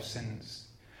forgiveness of sins,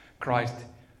 Christ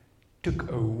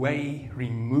took away,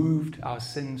 removed our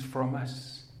sins from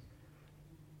us,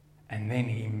 and then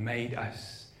He made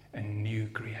us a new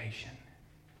creation.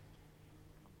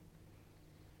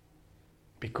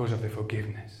 Because of the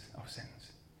forgiveness of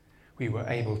sins, we were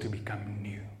able to become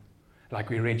new. Like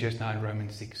we read just now in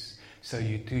Romans 6. So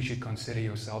you too should consider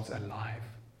yourselves alive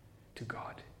to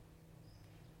God.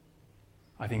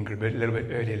 I think a little bit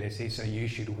earlier, let's say, so you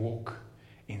should walk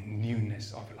in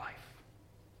newness of life.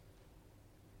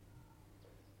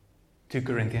 2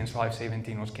 Corinthians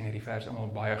 5:17, ons ken hierdie vers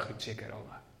almal baie goed seker al.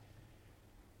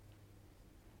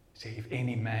 Say, if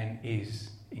any man is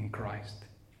in Christ,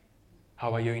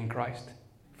 how are you in Christ?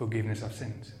 Forgiveness of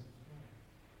sins.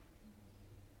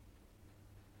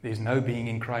 There's no being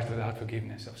in Christ without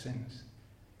forgiveness of sins.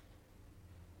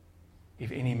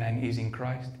 If any man is in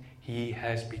Christ, he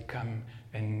has become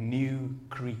a new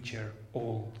creature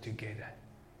altogether.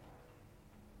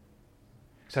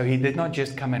 So He did not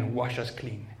just come and wash us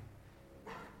clean.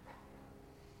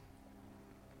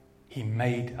 He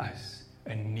made us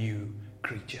a new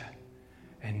creature,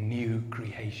 a new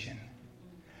creation,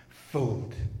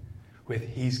 filled with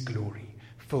His glory,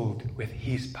 filled with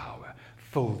His power,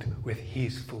 filled with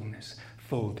His fullness,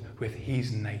 filled with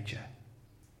His nature.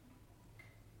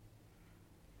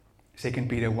 2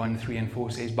 Peter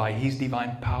 1:3-4 says, by His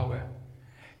divine power,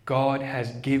 God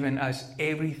has given us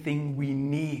everything we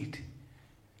need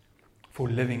for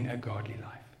living a godly life.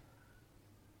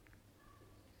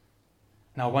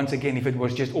 Now, once again, if it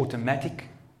was just automatic,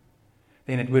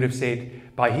 then it would have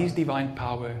said, by His divine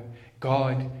power,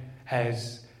 God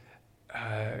has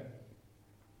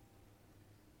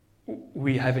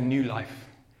we have a new life.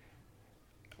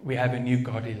 We have a new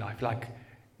godly life, like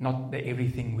not the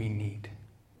everything we need.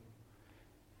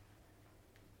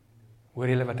 Hoor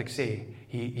julle wat ek sê?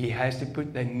 He has to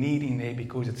put the need in there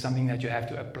because it's something that you have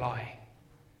to apply.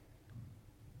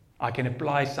 I can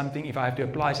apply something. If I have to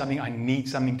apply something, I need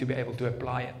something to be able to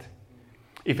apply it.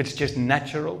 If it's just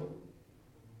natural,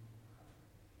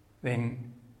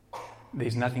 then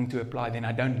there's nothing to apply. Then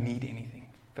I don't need anything.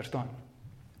 Verstaan?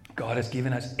 God has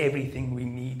given us everything we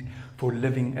need for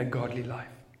living a godly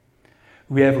life.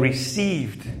 We have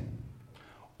received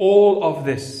all of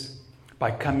this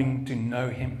by coming to know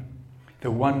Him, the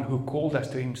one who called us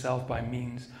to Himself by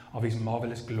means of His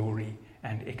marvelous glory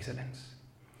and excellence.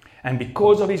 And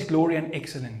because of His glory and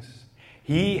excellence,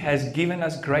 He has given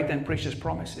us great and precious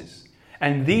promises.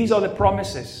 And these are the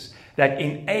promises that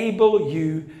enable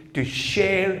you to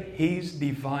share His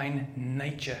divine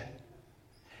nature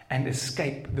and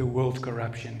escape the world's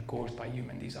corruption caused by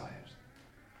human desires.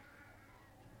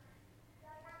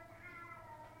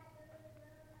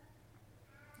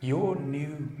 Your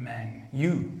new man,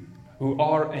 you who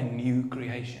are a new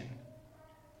creation,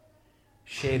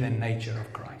 share the nature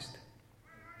of Christ.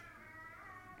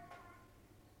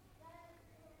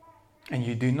 And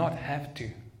you do not have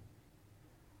to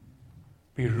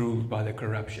be ruled by the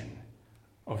corruption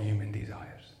of human desires.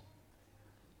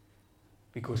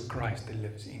 Because Christ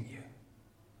lives in you.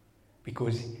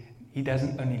 Because He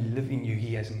doesn't only live in you,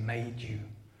 He has made you,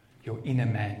 your inner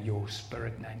man, your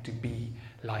spirit man, to be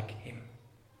like Him.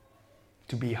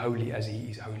 To be holy as He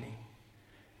is holy.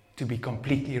 to be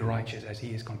completely righteous as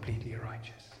He is completely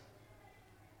righteous.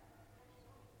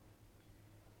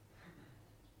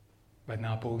 But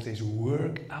now Paul says,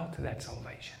 work out that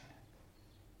salvation.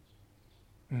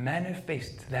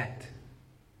 Manifest that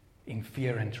in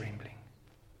fear and trembling.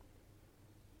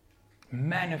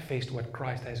 Manifest what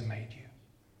Christ has made you.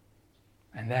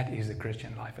 And that is the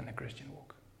Christian life and the Christian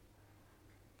walk.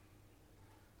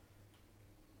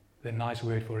 The nice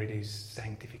word for it is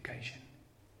sanctification.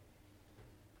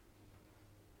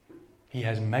 He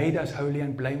has made us holy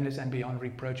and blameless and beyond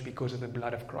reproach because of the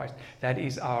blood of Christ. That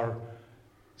is our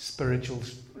spiritual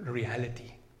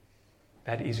reality.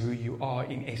 That is who you are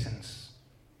in essence.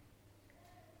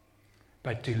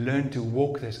 But to learn to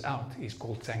walk this out is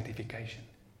called sanctification.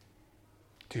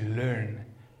 To learn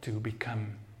to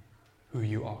become who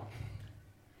you are.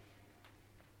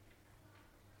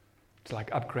 It's like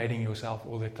upgrading yourself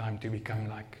all the time to become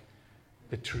like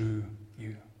the true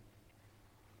you.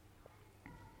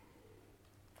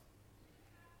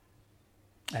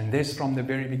 And this from the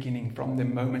very beginning, from the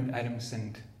moment Adam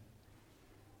sinned,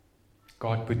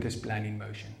 God put this plan in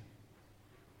motion.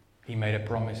 He made a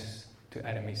promise to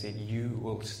Adam. He said, you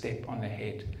will step on the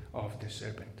head of the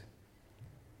serpent.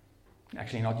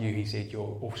 Actually, not you, he said,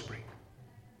 your offspring.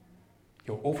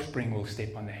 Your offspring will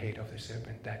step on the head of the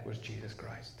serpent. That was Jesus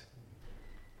Christ.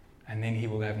 And then he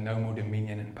will have no more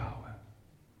dominion and power.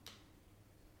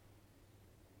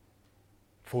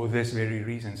 For this very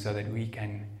reason, so that we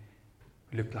can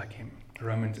look like him.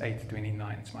 Romans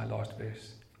 8:29, it's my last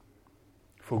verse.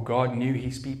 For God knew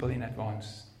his people in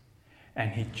advance,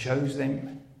 and he chose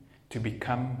them to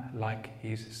become like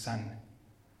his son,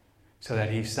 so that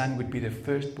his son would be the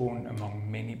firstborn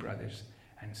among many brothers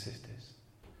and sisters.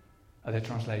 Other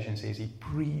translation says he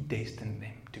predestined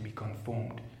them to be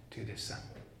conformed to the Son.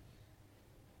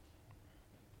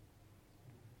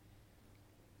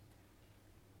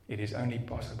 It is only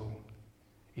possible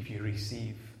if you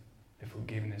receive the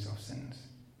forgiveness of sins.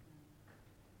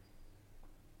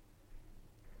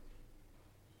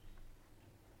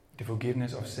 The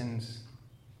forgiveness of sins,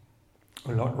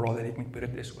 or rather, let me put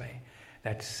it this way,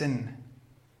 that sin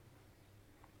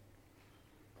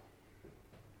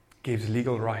gives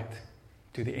legal right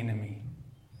to the enemy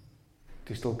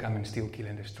to still come and steal, kill,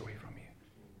 and destroy from you,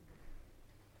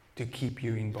 to keep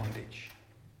you in bondage.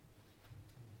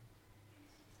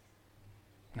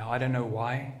 Now, I don't know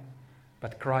why,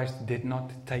 but Christ did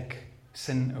not take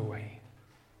sin away.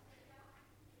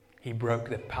 He broke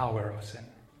the power of sin.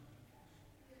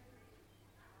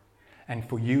 And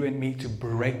for you and me to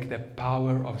break the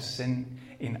power of sin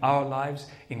in our lives,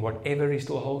 in whatever is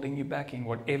still holding you back, in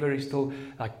whatever is still,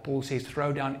 like Paul says,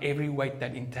 throw down every weight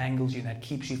that entangles you, that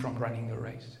keeps you from running the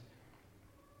race.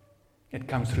 It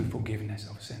comes through forgiveness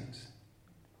of sins.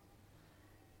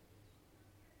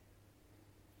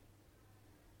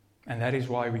 And that is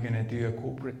why we're going to do a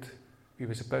corporate, we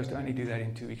were supposed to only do that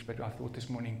in 2 weeks, but I thought this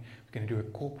morning we're going to do a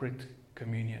corporate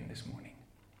communion this morning.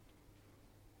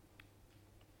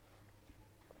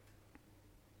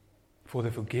 For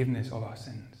the forgiveness of our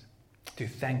sins, to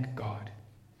thank God.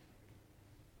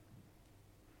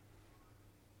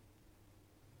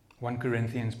 1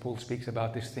 Corinthians, Paul speaks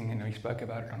about this thing, and he spoke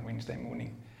about it on Wednesday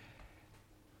morning.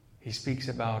 He speaks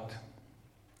about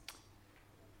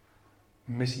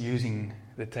misusing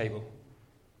the table.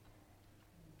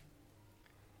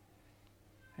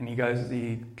 And he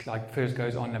first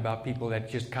goes on about people that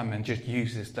just come and just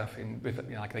use this stuff.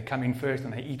 They come in first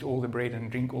and they eat all the bread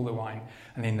and drink all the wine,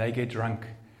 and then they get drunk.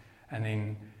 And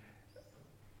then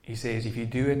he says, if you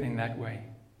do it in that way.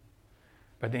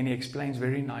 But then he explains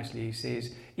very nicely, he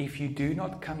says, if you do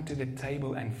not come to the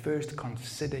table and first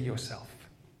consider yourself,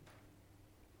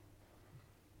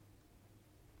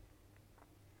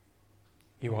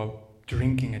 you are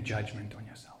drinking a judgment on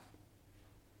yourself.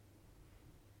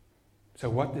 So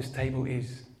what this table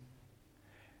is,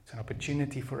 it's an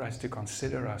opportunity for us to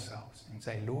consider ourselves and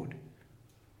say, Lord,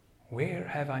 where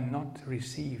have I not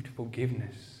received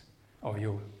forgiveness of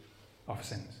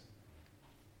sins?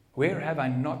 Where have I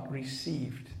not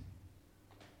received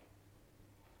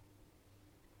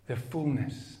the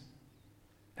fullness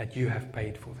that you have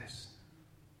paid for this?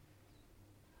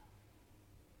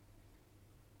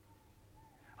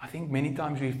 I think many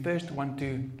times we first want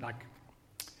to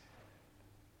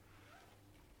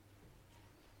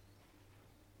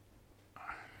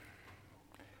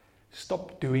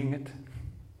stop doing it,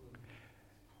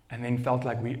 and then felt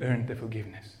like we earned the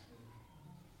forgiveness.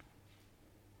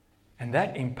 And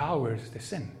that empowers the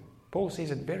sin. Paul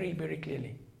says it very, very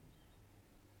clearly.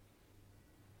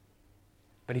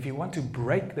 But if you want to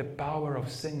break the power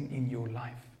of sin in your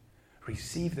life,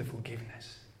 receive the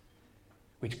forgiveness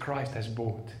which Christ has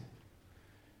bought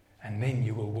And then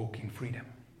you will walk in freedom.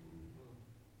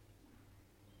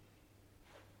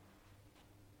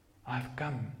 I've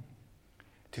come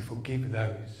to forgive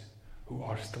those who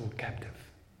are still captive.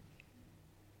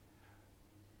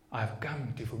 I've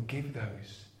come to forgive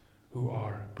those who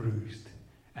are bruised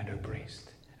and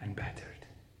oppressed and battered.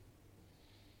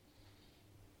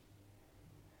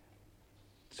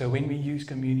 So when we use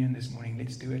communion this morning,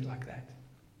 let's do it like that.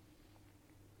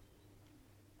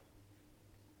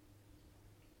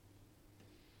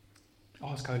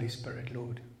 Ask Holy Spirit,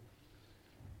 Lord,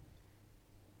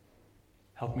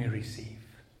 help me receive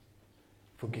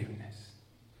forgiveness.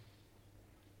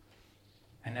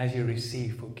 And as you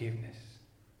receive forgiveness,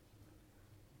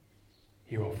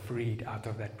 you are freed out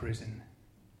of that prison.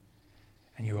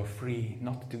 And you are free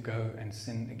not to go and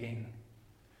sin again,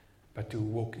 but to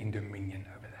walk in dominion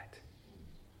over that.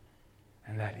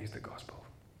 And that is the gospel.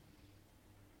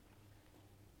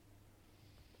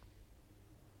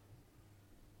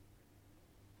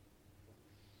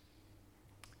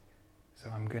 So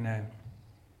I'm going to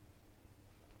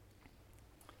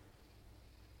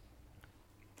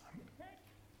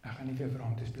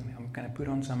put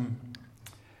on some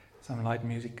light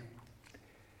music.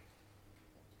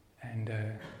 And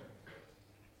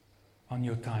on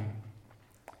your time,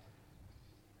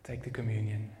 take the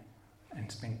communion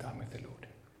and spend time with the Lord.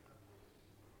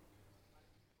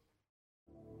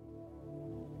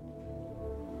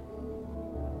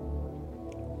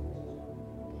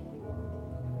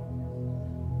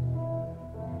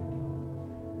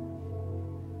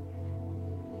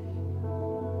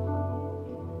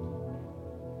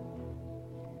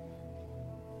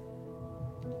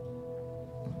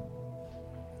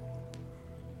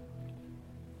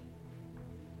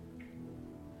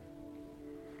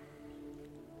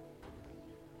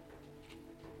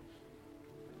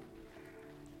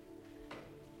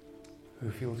 Who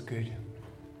feels good?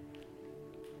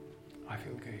 I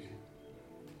feel good.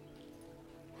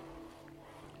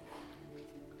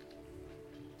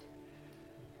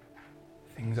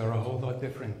 Things are a whole lot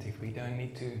different if we don't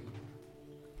need to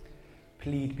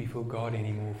plead before God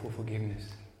anymore for forgiveness.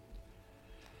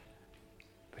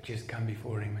 But just come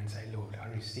before Him and say, Lord, I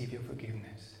receive your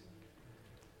forgiveness.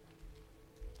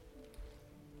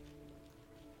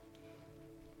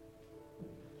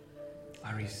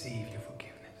 I receive your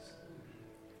forgiveness.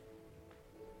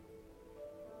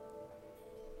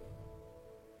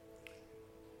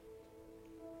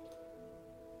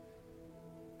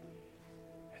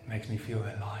 It makes me feel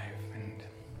alive and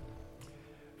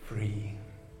free,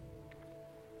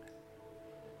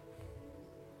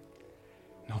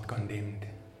 not condemned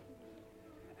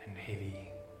and heavy.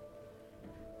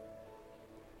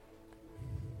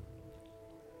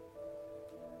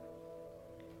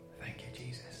 Thank you,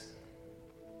 Jesus.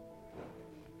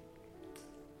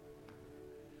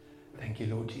 Thank you,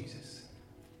 Lord Jesus,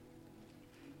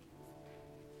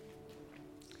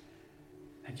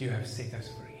 that you have set us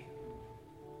free.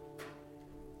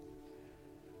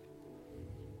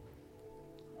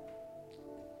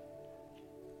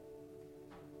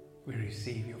 We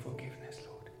receive your forgiveness,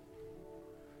 Lord.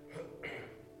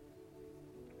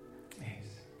 Yes.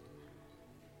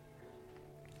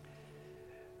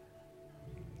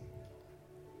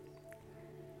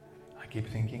 I keep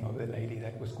thinking of the lady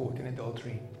that was caught in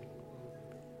adultery.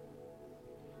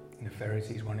 And the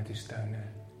Pharisees wanted to stone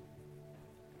her.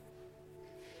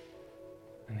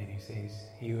 And then he says,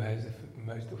 he who has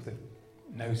most of the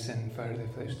no sin, throw the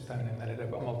first stone and let it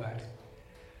up all that.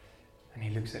 And he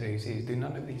looks at her, he says, do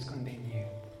none of these condemn you?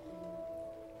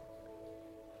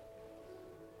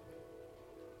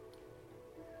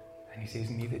 And he says,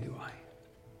 neither do I.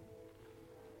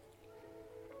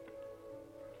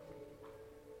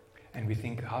 And we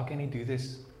think, how can he do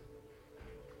this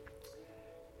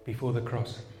before the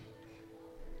cross?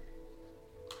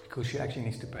 Because she actually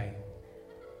needs to pay.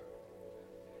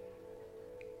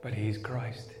 But he is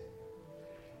Christ.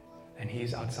 And he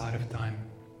is outside of time.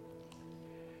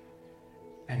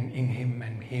 And in him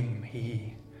and him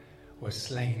he was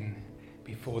slain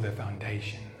before the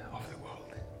foundation of the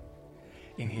world,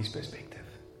 in his perspective.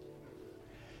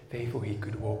 Therefore he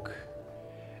could walk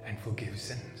and forgive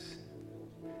sins,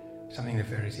 something the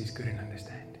Pharisees couldn't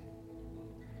understand.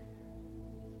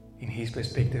 In his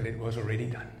perspective it was already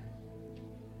done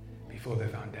before the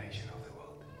foundation of the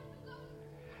world.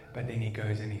 But then he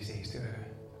goes and he says to her,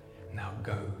 now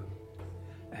go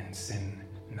and sin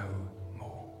no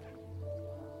more.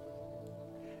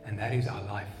 And that is our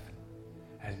life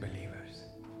as believers.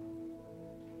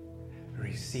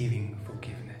 Receiving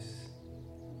forgiveness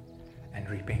and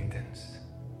repentance,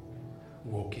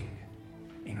 walking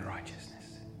in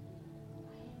righteousness.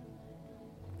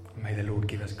 May the Lord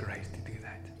give us grace to do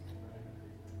that.